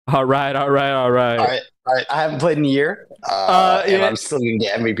All right, all right, all right. All right. I haven't played in a year, and I'm still gonna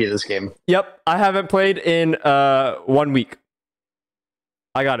get MVP of this game. Yep, I haven't played in 1 week.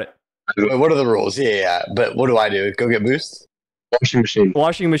 I got it. Wait, what are the rules? Yeah. But what do I do? Go get boost? Washing machine.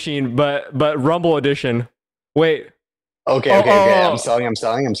 Washing machine, but Rumble edition. Wait. Okay. I'm selling. No,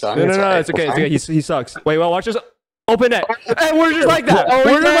 it's okay. It's okay. He sucks. Wait, well, watch this. Open it. Hey, we're just like that.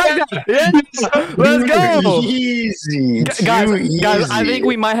 We're just like that. Yes. Let's go. Easy. Guys, I think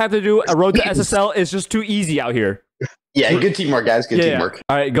we might have to do a road to SSL. It's just too easy out here. Yeah, good teamwork, guys. Good teamwork.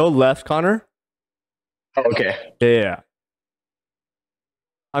 All right, go left, Connor. Okay. Yeah.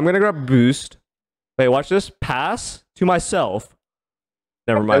 I'm gonna grab boost. Wait, watch this. Pass to myself.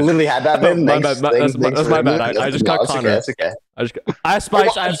 Never mind. I literally had that. That's my bad. I just got Connor. That's okay. I have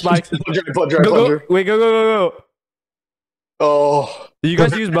spikes. Plunger. Wait, go. Oh. Do you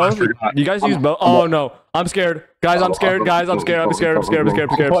guys use both? Oh no. I'm scared. Guys, I'm scared. I'm scared.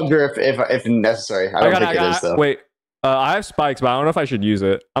 Plunger if necessary. I don't think it is though. Wait. I have spikes, but I don't know if I should use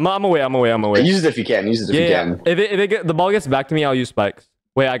it. I'm away. Use it if you can. If you can. If the ball gets back to me, I'll use spikes.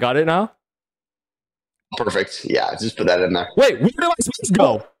 Wait, I got it now? Perfect. Yeah, just put that in there. Wait, where did my spikes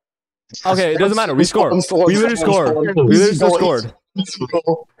go? Okay, it doesn't matter. We scored. We literally scored.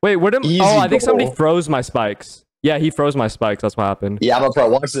 Wait, where did... Oh, I think somebody froze my spikes. Yeah, he froze my spikes. That's what happened. Yeah, but bro,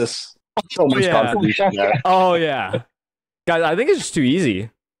 watch this. So much contribution there. Oh, yeah. Guys, I think it's just too easy.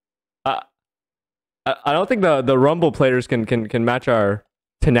 I don't think the Rumble players can match our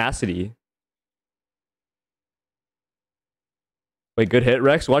tenacity. Wait, good hit,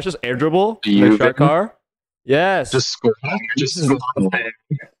 Rex. Watch this air dribble. The shark car. Yes. Just score. Oh,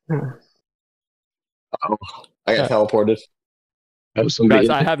 I got teleported. Guys,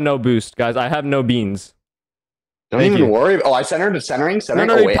 I have no boost. Guys, I have no beans. Don't even worry. Oh, I centering. No,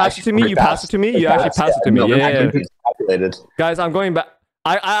 you pass it to me. You pass it to me. You actually pass it to me. Yeah. Guys, I'm going back.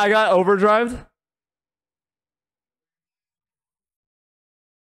 I got overdrive.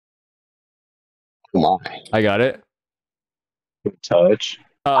 Come on. I got it. Touch.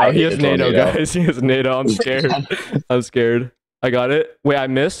 Oh, he has NATO, guys. He has NATO. I'm scared. I'm scared. I got it. Wait, I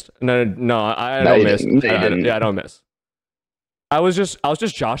missed? No, I don't miss. Yeah, I don't miss. I was just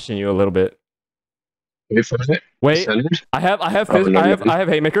joshing you a little bit. Wait, I have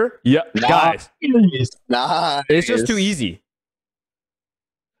haymaker. Yeah, guys. Nice. It's just too easy.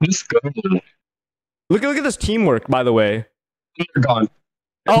 Just go. Look at this teamwork, by the way. They're gone.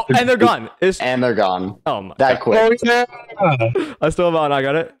 Oh, and they're gone. And they're gone. Oh my that God. quick. Oh, yeah. I still have on. I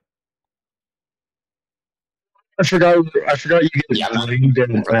got it. I forgot you get 9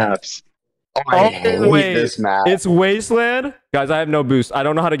 different maps. Oh, I hate this map. It's Wasteland. Guys, I have no boost. I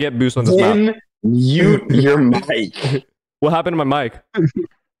don't know how to get boost on this map. Mute your mic. What happened to my mic?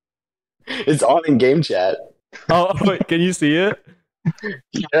 It's on in game chat. Oh, wait, can you see it?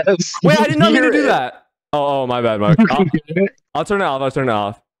 Yes. Wait, I did not mean to do that. Oh, my bad, Mark. I'll turn it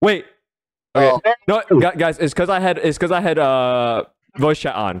off. Wait. Okay. No, guys, it's because I had voice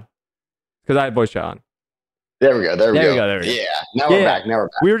chat on. There we go. Yeah. Now we're back.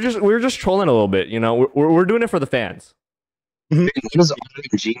 We were just trolling a little bit, you know. We're doing it for the fans. It was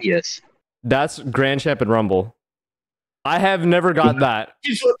genius. That's Grand Champ and Rumble. I have never got that.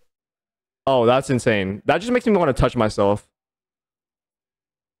 Oh, that's insane. That just makes me want to touch myself.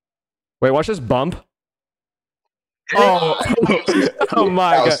 Wait, watch this bump. Oh, oh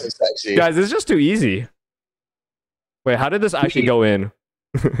my God. So guys, it's just too easy. Wait, how did this actually go in?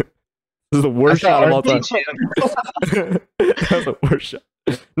 This is the worst shot of all time. That's the worst shot.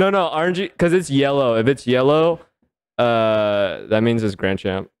 No, RNG, because it's yellow. If it's yellow, that means it's Grand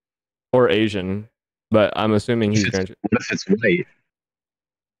Champ. Or Asian. But I'm assuming he's Grand Champ. What if it's white?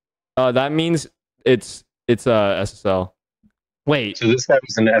 That means it's SSL. Wait. So this guy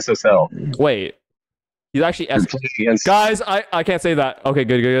was an SSL. Wait. He's actually guys, I can't say that. Okay,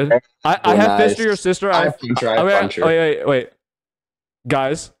 good. I have fist to your sister. Wait.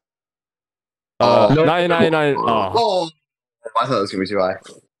 Guys. 99. Oh, I thought it was gonna be too high.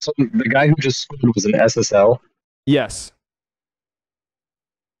 So the guy who just scored was an SSL? Yes.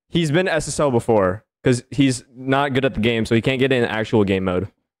 He's been SSL before because he's not good at the game, so he can't get in actual game mode.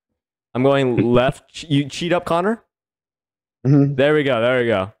 I'm going left. You cheat up, Connor? Mm-hmm. There we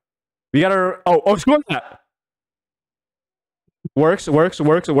go. We gotta... Oh, score that! Works. On goal.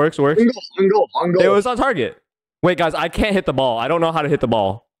 It was on target. Wait, guys, I can't hit the ball. I don't know how to hit the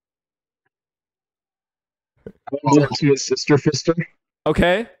ball. To his sister fister.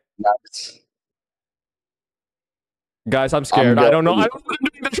 Okay. Nice. Guys, I'm scared. I don't know. I don't know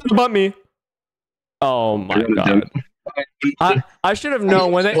they're trying to bump me. Oh my God. I should have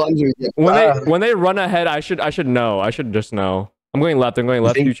known when they run ahead. I should know. I should just know. I'm going left. I'm going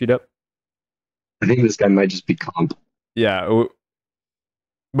left. You cheat up. I think this guy might just be comp. Yeah,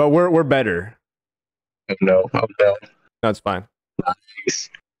 but we're better. Oh no. Oh no. That's fine. Nice.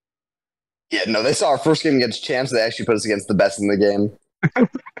 Yeah, no, they saw our first game against Champs. They actually put us against the best in the game.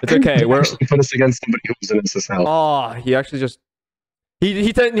 It's okay. We're put us against somebody who was in SSL. Oh, he actually just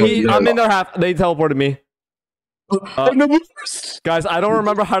I'm in their half. They teleported me. Guys, I don't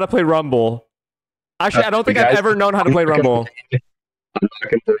remember how to play Rumble. Actually, I don't think I've ever known how to play Rumble.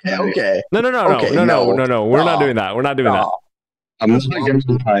 Okay. No. We're not doing that. We're not doing that. I'm just gonna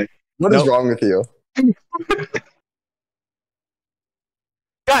get high. What is wrong with you?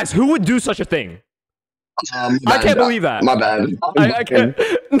 Guys, who would do such a thing? I can't believe that. My bad. I can't.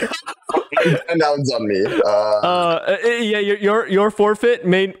 And that one's on me. Yeah, your forfeit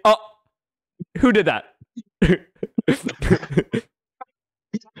made. Oh, who did that?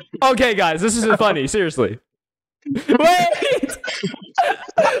 Okay, guys, this isn't funny. Seriously. Wait!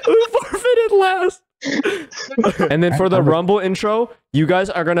 Who forfeited last? And then for the Rumble intro, you guys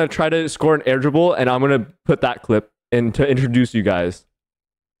are gonna try to score an air dribble, and I'm gonna put that clip in to introduce you guys.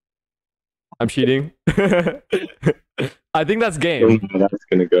 I'm cheating. I think that's game. That's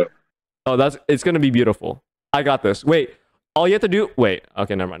gonna go. Oh, it's gonna be beautiful. I got this. Wait, all you have to do. Wait,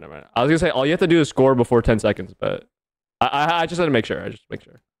 okay, never mind. I was gonna say all you have to do is score before 10 seconds, but I just had to make sure.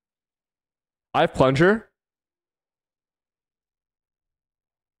 I have plunger.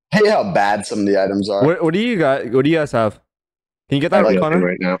 Hey, how bad some of the items are. What do you guys have? Can you get that Connor?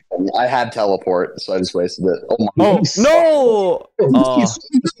 Right now. I had teleport, so I just wasted it. Oh my! Oh no! It's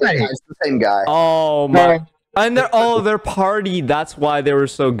the same guy. Oh my! And they're party. That's why they were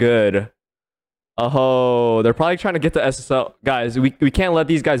so good. Oh, they're probably trying to get to SSL. Guys, we can't let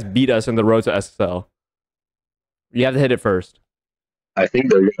these guys beat us in the road to SSL. You have to hit it first. I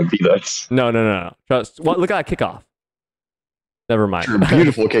think they're gonna beat us. No. Trust. What? Look at that kickoff. Never mind.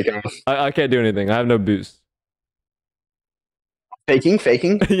 Beautiful kickoff. I can't do anything. I have no boost. Faking.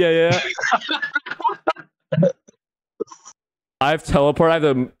 Yeah. I have teleport. I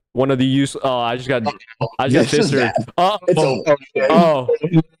have one of the use. Oh, I just got fisted. Oh.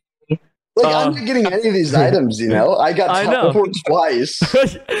 Like, I'm not getting any of these items, you know? I got teleport twice.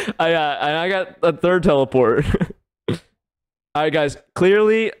 I got a third teleport. Alright, guys.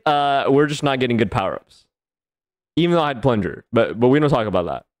 Clearly, we're just not getting good power-ups. Even though I had plunger. But we don't talk about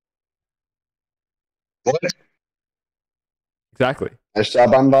that. What? Exactly. Nice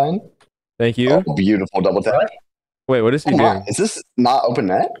job on Vine. Thank you. Oh, beautiful double tap. Wait, what is he doing? Is this not open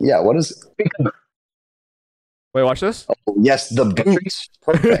net? Yeah, what is... Wait, watch this. Oh, yes, the boots.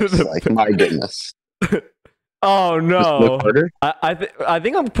 Perfect. Like, my goodness. Oh, no. I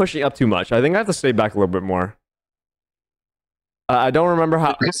think I'm pushing up too much. I think I have to stay back a little bit more. I don't remember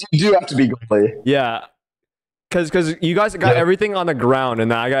how... Because you do have to be goalie. Yeah. Because you guys got everything on the ground,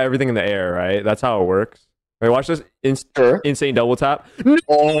 and then I got everything in the air, right? That's how it works. Wait, watch this. Insane double tap. No!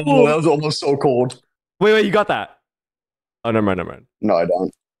 Oh, that was almost so cold. Wait, you got that. Oh, never mind. No, I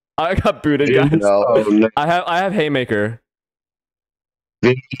don't. I got booted, guys. No. Oh, no. I have Haymaker. They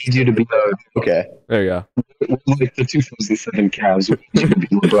need you to be okay. There you go. Like the 2007 Cavs.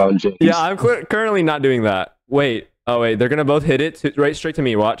 LeBron James. Yeah, I'm currently not doing that. Wait. Oh, wait. They're going to both hit it right straight to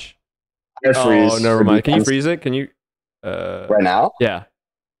me. Watch. Oh, never mind. Can you freeze it? Can you? Right now? Yeah.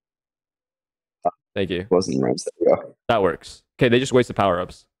 Thank you. Wasn't right. There we go. That works. Okay, they just wasted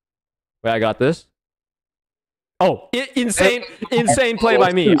power-ups. Wait, I got this. Oh, insane play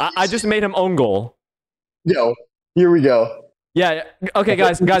by me. I just made him own goal. Yo, here we go. Yeah. Okay,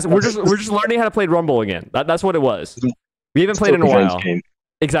 guys, we're just learning how to play Rumble again. That's what it was. We haven't played in a while.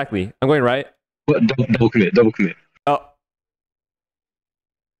 Exactly. I'm going right. Double commit. Oh,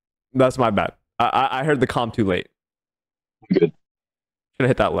 that's my bad. I heard the comp too late. Good. Should have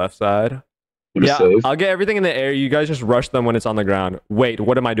hit that left side. Yeah, I'll get everything in the air. You guys just rush them when it's on the ground. Wait,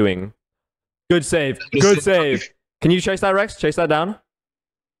 what am I doing? Good save. Can you chase that, Rex? Chase that down?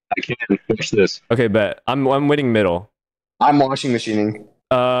 I can. Watch this. Okay, bet. I'm waiting middle. I'm washing machining.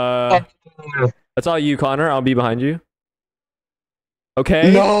 That's all you, Connor. I'll be behind you.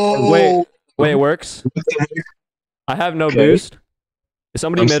 Okay. No. Wait, it works. I have no boost. Is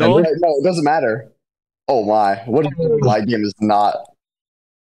somebody middle? No, it doesn't matter. Oh my. My game is not.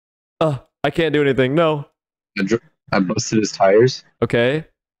 I can't do anything. No. I busted his tires. Okay.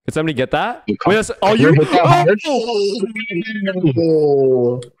 Can somebody get that? Wait, you?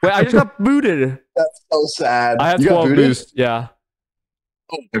 Oh. Wait, I just got booted. That's so sad. I have 12 boost. Yeah.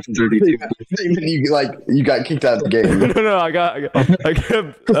 Oh, 32. You got kicked out of the game. No, I got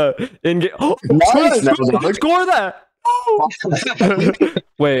in game. Oh, nice. Score that.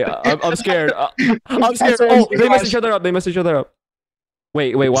 Wait, I'm scared. I'm scared. Oh, they messed each other up.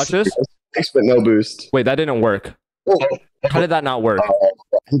 Wait, watch this. But no boost. Wait, that didn't work. Oh. How did that not work?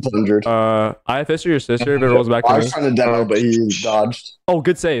 He blundered. I have fist or your sister if it rolls back to me. I was trying to demo, but he dodged. Oh,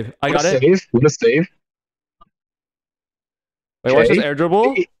 good save. I got it. What a save. Wait, watch this air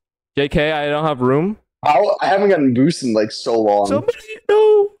dribble. JK, I don't have room. I haven't gotten boost in like so long. Somebody,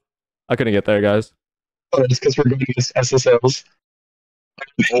 no. I couldn't get there, guys. Oh, it's because we're going to SSLs.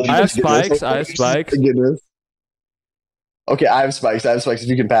 I have spikes. I have spikes. Okay, I have spikes. If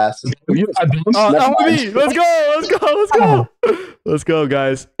you can pass. Me. Let's go. Let's go,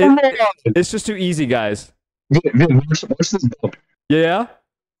 guys. It's just too easy, guys. Watch this bump. Yeah.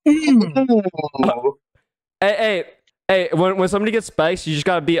 Hey. When somebody gets spikes, you just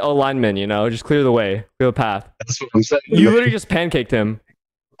gotta be a lineman. You know, just clear the way, clear the path. That's what I'm saying. You literally just pancaked him.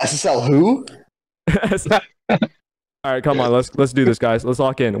 SSL who? All right, come on. Let's do this, guys. Let's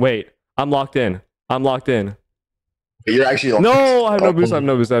lock in. Wait, I'm locked in. You're actually locked. No, I have no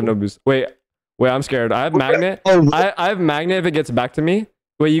boost. Wait, I'm scared. I have magnet. I have magnet if it gets back to me.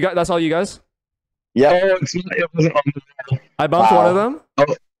 Wait, you got? That's all you guys? Yeah. It wasn't on the wall. I bumped one of them. Oh.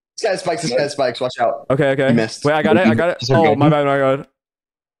 This guy spikes. Watch out. Okay. You missed. Wait, I got it. Oh, my bad.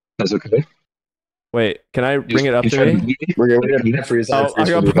 That's okay. Wait, can I bring it up to me? We're gonna freeze. Oh, I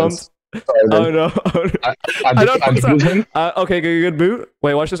got bumped. Oh no. I don't know. Okay, good boot.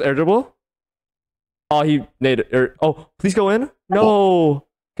 Wait, watch this air dribble. Oh, he naded it. Oh, please go in. No.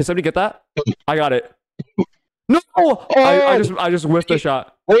 Can somebody get that? I got it. No. I just whiffed the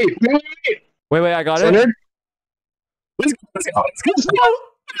shot. Wait. Wait, I got it. Let's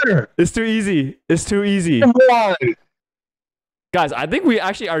go. It's too easy. Come on. Guys, I think we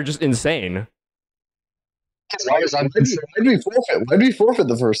actually are just insane. Why did we forfeit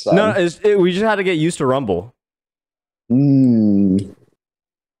the first time? No, we just had to get used to Rumble.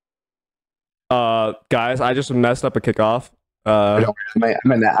 Guys, I just messed up a kickoff. I'm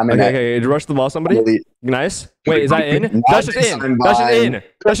in that. Okay, rush the ball, somebody. Nice. Wait, is that in? That's just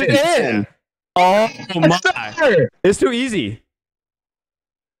in. Oh my! It's too easy.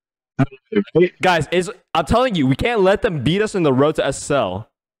 Guys, I'm telling you, we can't let them beat us in the road to SSL.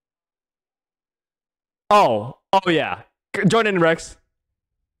 Oh yeah. Join in, Rex.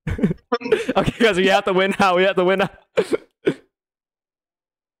 Okay, guys, we have to win now.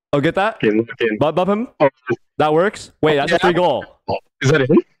 Oh, get that? Bump him. Oh. That works. Wait, that's a free goal. Is that it?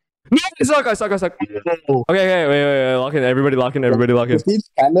 No, I suck. Okay, wait. Lock in. Everybody lock in.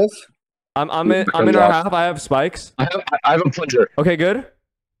 Kind of. I'm in our half. I have spikes. I have a plunger. Okay, good.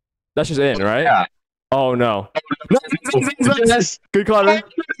 That's just in, right? Yeah. Oh no. Yes. Good Connor.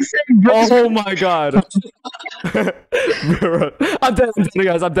 Oh my god. I'm dead,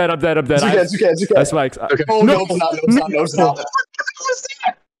 guys. I'm dead. It's okay. I spikes. Okay. Oh no, it's not.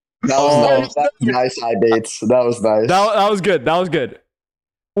 That was nice high baits. That was nice. That was good.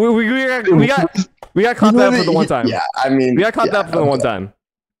 We got clapped out for the one time. Yeah, I mean, we got clapped out for the one time.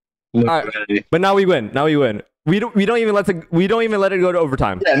 All right, but now we win. We don't even let it go to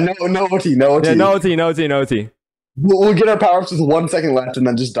overtime. Yeah, no OT. Yeah, no OT. We'll get our power ups with 1 second left and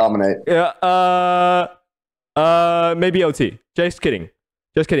then just dominate. Yeah. Maybe OT. Just kidding.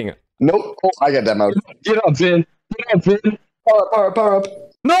 Nope. Oh, I got demoed. Get up, Vin. Power up.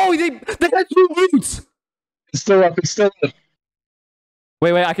 No, they got 2 boots. It's still up.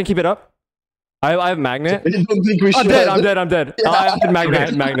 Wait, I can keep it up. I have magnet. I don't think we should. I'm dead. Yeah. I had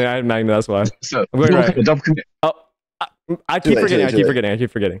magnet. That's why. So, I'm going right. Don't commit. Oh, I keep forgetting.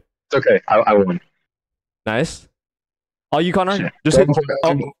 It's okay. I won. Nice. Oh, you Connor? Just hit.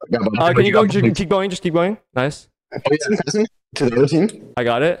 Oh, can you go? Just keep going. Nice. To the other team. I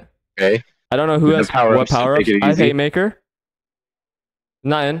got it. Okay. I don't know who has what power ups. I have Haymaker.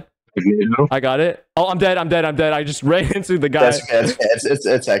 Not in. I got it. Oh, I'm dead. I just ran into the guy.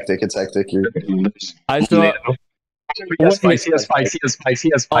 It's hectic. I still. He has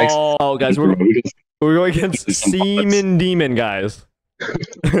spikes. Oh, guys, we're going against Seaman Demon, guys.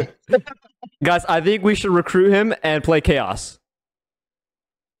 Guys, I think we should recruit him and play Chaos.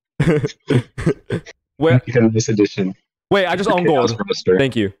 This edition. Wait, I just own gold.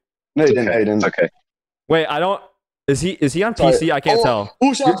 Thank you. No, you didn't. Okay. Wait, I don't. Is he on PC? I can't tell.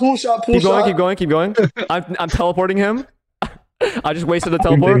 Pull shot. Keep going. I'm teleporting him. I just wasted the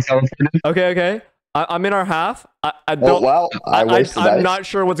teleport. Okay. I'm in our half. I don't. I'm not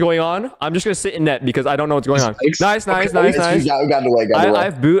sure what's going on. I'm just gonna sit in net because I don't know what's going on. Nice. We got away. I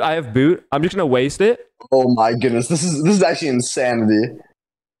have boot. I'm just gonna waste it. Oh my goodness, this is actually insanity.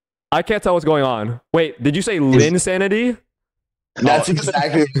 I can't tell what's going on. Wait, did you say Lin sanity? That's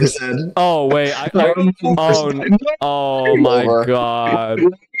exactly what you said. Oh wait, oh my god.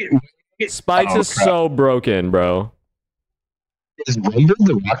 Spikes is so broken, bro. Is Rumble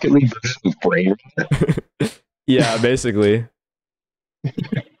the Rocket League version of Brain? Yeah, basically.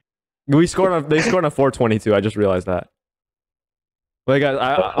 They scored on a 422. I just realized that. Wait, guys,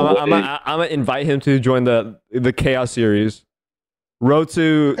 I'm gonna invite him to join the Chaos series. Road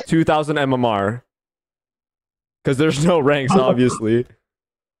to 2000 MMR. Because there's no ranks, obviously.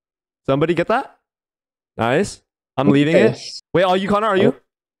 Somebody get that? Nice. I'm leaving it. Wait, are you Connor? Are you?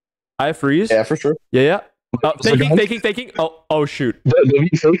 I have freeze. Yeah, for sure. Yeah. Faking. Oh shoot.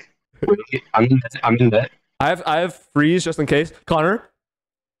 Fake? Wait, I'm in that. I have freeze just in case. Connor.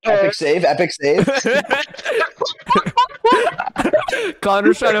 Epic save.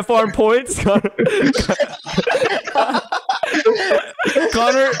 Connor's trying to farm points.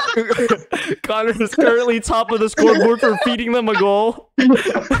 Connor is currently top of the scoreboard for feeding them a goal.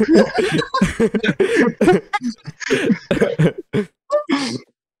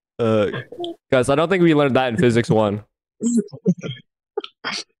 Guys, I don't think we learned that in physics 1.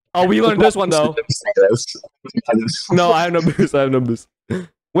 Oh, we learned this one though. No, I have no boost.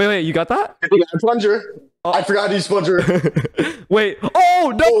 Wait, you got that? Plunger. Oh. I forgot to use plunger. Wait.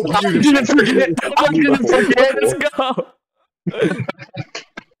 Oh no! I didn't forget. Let's go.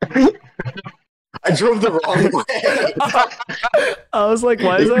 I drove the wrong way. I was like,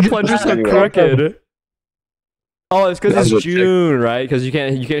 why is that plunger so crooked? Oh, it's because it's June, right? Because you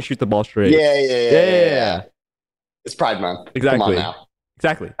can't shoot the ball straight. Yeah. It's Pride Month. Exactly. Come on now.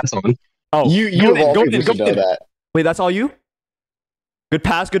 Exactly. That's on. Oh, you go in. That. Wait, that's all you? Good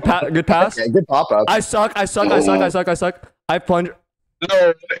pass. Okay, good pop up. I suck. I plunge.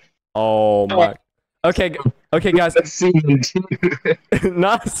 No. Oh my. Okay, guys.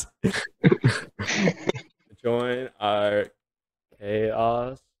 Nice. Join our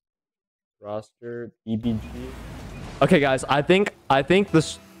chaos roster BBG. Okay, guys. I think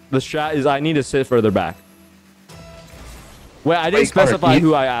the strat is I need to sit further back. Wait, I didn't specify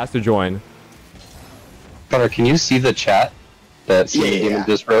who I asked to join. Connor, can you see the chat that Demon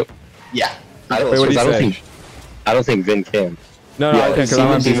just wrote? Yeah. I don't think Vin can. No, okay, because I'm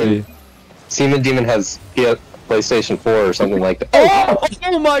on PC. Seaman Demon has PlayStation 4 or something like that.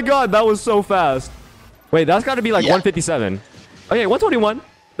 Oh my god, that was so fast. Wait, that's got to be like 157. Okay, 121.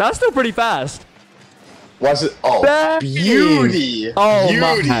 That's still pretty fast. Was it? Oh, beauty. Oh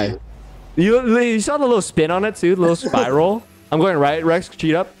my. You saw the little spin on it too, the little spiral. I'm going right, Rex.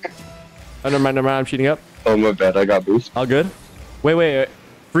 Cheat up. Oh, never mind. I'm cheating up. Oh my bad, I got boost. All good. Wait.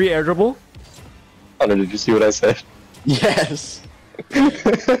 Free air dribble. Connor, did you see what I said? Yes.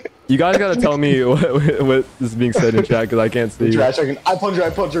 You guys gotta tell me what is being said in chat because I can't see. Trash talking. I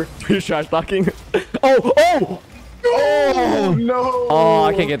plunger. You're trash talking. Oh no. Oh,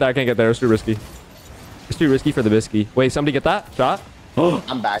 I can't get there. It's too risky. It's too risky for the biscuit. Wait, somebody get that shot?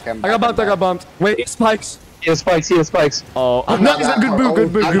 I'm back. I got bumped. Wait, spikes. He has spikes. Oh, no,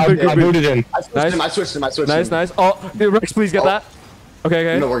 good boot. I booted him. I switched him. Nice. Oh, dude, Rex, please get that.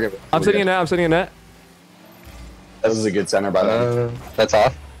 Okay. No, we're good. I'm sitting in net. This is a good center, by the way. That's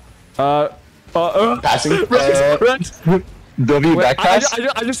off. Passing. Rex. W back pass.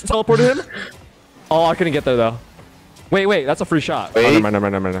 I just teleported him. Oh, I couldn't get there though. Wait, that's a free shot. Wait. Oh,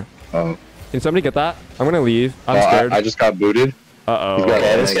 never mind. Oh. Can somebody get that? I'm gonna leave. I'm scared. I just got booted. Uh-oh.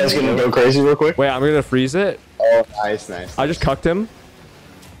 Okay, this guy's gonna go crazy real quick. Wait, I'm gonna freeze it. Oh, nice. I just cucked him.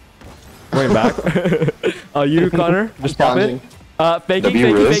 Going back. You, Connor, just pop it. Faking.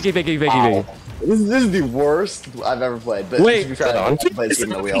 This is the worst I've ever played. But wait, to be fair, I played in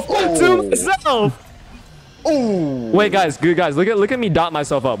the wheel. To myself. Oh. Wait, guys, look at me dot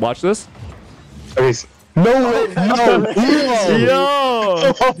myself up. Watch this. No.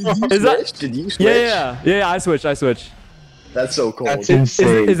 Yo. Did you switch? Yeah. I switched. That's so cool. That's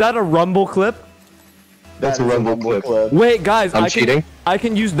insane. Is that a rumble clip? That's a rumble clip. Wait, guys, I'm cheating. I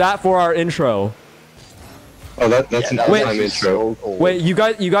can use that for our intro. Oh, that's an all-time intro. So cool. Wait, you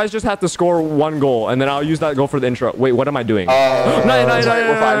guys just have to score 1 goal, and then I'll use that goal for the intro. Wait, what am I doing? Nine. That's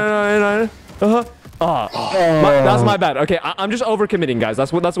my bad. Okay, I'm just overcommitting, guys.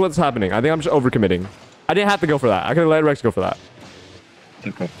 That's what's happening. I think I'm just overcommitting. I didn't have to go for that. I could have let Rex go for that.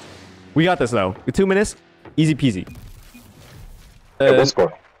 Okay. We got this though. 2 minutes, easy peasy. We'll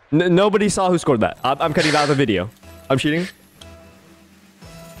score. Nobody saw who scored that. I'm cutting that out of the video. I'm cheating.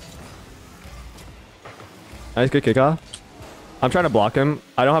 Nice, good kickoff. I'm trying to block him.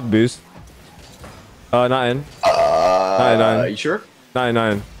 I don't have boost. Not in. Are you sure?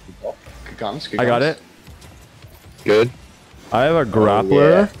 9. Good comms. I got it. Good. I have a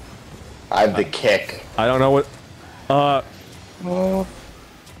grappler. Yeah. I have the kick. I don't know what.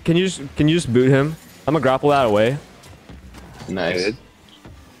 Can you just boot him? I'm gonna grapple that away. Nice. Good.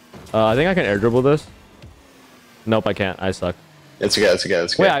 I think I can air dribble this. Nope, I can't. I suck. It's good. It's good.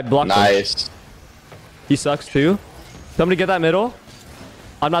 It's good. Wait, I blocked him. Nice. He sucks too. Somebody get that middle.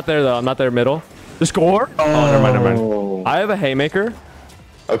 I'm not there though. I'm not there middle. The score? Oh, never mind, never mind. I have a haymaker.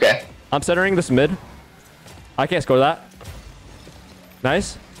 Okay. I'm centering this mid. I can't score that.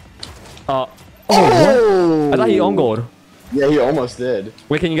 Nice. Oh, what? I thought he owned gold. Yeah, he almost did.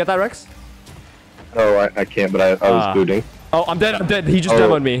 Wait, can you get that, Rex? Oh, I can't, but I was booting. Oh, I'm dead. I'm dead. He just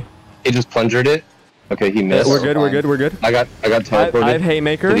demoed me. He just plungered it. Okay, he missed. We're good. We're good. We're good. I got teleported. I have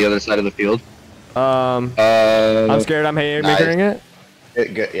haymaker to the other side of the field. I'm scared. I'm haymakering it.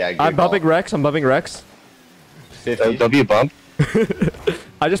 Good. Yeah. Good I'm bumping Rex. I'm bumping Rex. 50. W bump.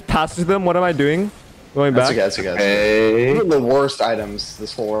 I just passed to them. What am I doing? Going back. That's okay. Hey. One of the worst items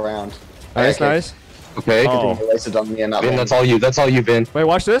this whole round. Nice, nice. Okay. Oh. Vin, that's all you. That's all you, Vin. Wait,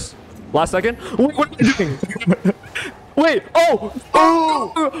 watch this. Last second. Wait, what are you doing? Wait. Oh.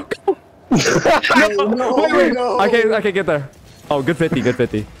 Oh. No. Wait. No. I can't get there. Oh, good 50. Good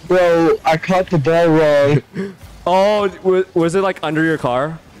 50. Bro, I caught the ball wrong. Oh, was it like under your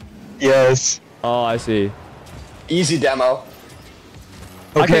car? Yes. Oh, I see. Easy demo.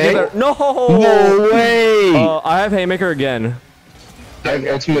 Okay. I can't get there. No. No way. I have haymaker again. I have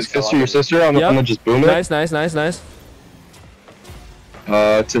ultimate fist to your sister. I'm gonna just boom it. Nice. To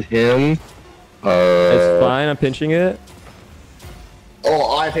him. It's fine. I'm pinching it.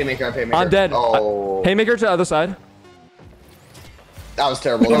 Oh, I have haymaker. I'm dead. Oh. Haymaker to the other side. That was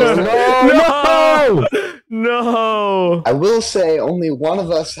terrible. No. I will say only one of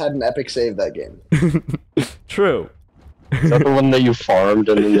us had an epic save that game. True. Is that the one that you farmed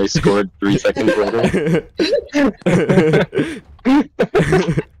and then they scored 3 seconds later?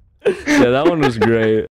 Yeah, that one was great.